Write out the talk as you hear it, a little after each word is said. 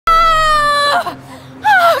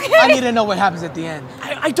Okay. I need to know what happens at the end.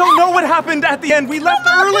 I don't know what happened at the end. We left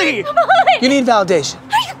early. Come on. You need validation.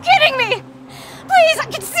 Are you kidding me? Please, I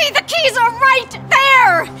can see the keys are right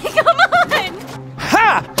there. Come on.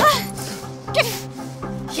 Ha!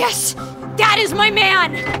 Yes, that is my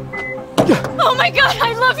man. Oh my God,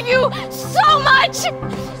 I love you so much.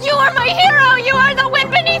 You are my hero. You are the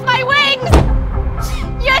wind beneath my wings.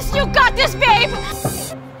 Yes, you got this, babe.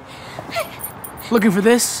 Looking for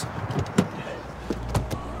this?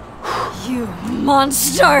 You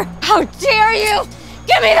monster! How dare you!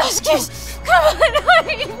 Give me those keys! Come on,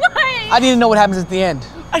 honey, wait! I need to know what happens at the end.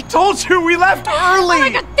 I told you we left early. Oh my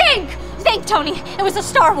God, think, Tony. It was a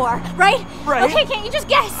Star War, right? Right. Okay, can't you just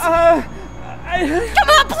guess? I... Come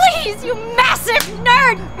on, please, you massive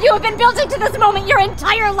nerd! You have been building to this moment your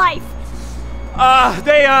entire life.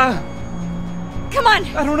 They Come on.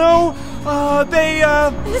 I don't know.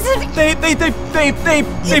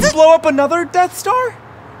 They blow up another Death Star?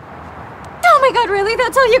 Oh my God, really?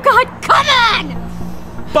 That's all you got? Come on!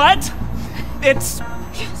 But it's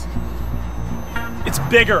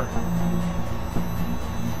bigger.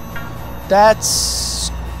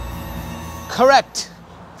 That's correct.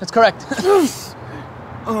 That's correct.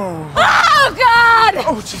 Oh God!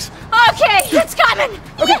 Oh jeez. Okay, it's coming.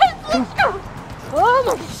 Okay. Yes, let's go. Oh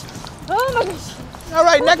my gosh. Oh my gosh. All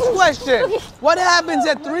right, next question. What happens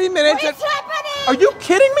at 3 minutes? What's happening? Are you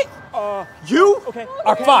kidding me? You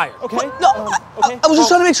are fired. Okay. No, I was just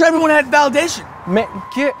trying to make sure everyone had validation. Man,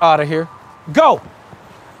 get out of here. Go.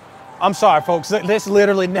 I'm sorry, folks. This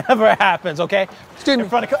literally never happens. Okay. Excuse me. In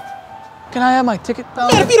front of. Can I have my ticket Man,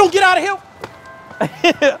 validation? if you don't get out of here.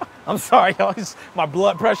 I'm sorry, y'all. My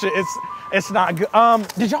blood pressure it's not good.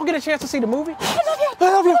 Did y'all get a chance to see the movie? I love you. I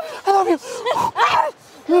love you. I love you.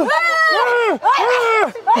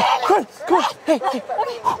 Come on. Hey.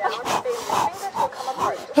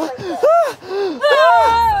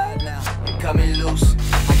 Now, they cut me loose.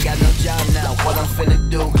 I got no job now. What I'm finna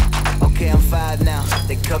do? Okay, I'm 5 now.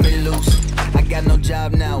 They cut me loose. I got no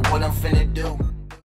job now. What I'm finna do?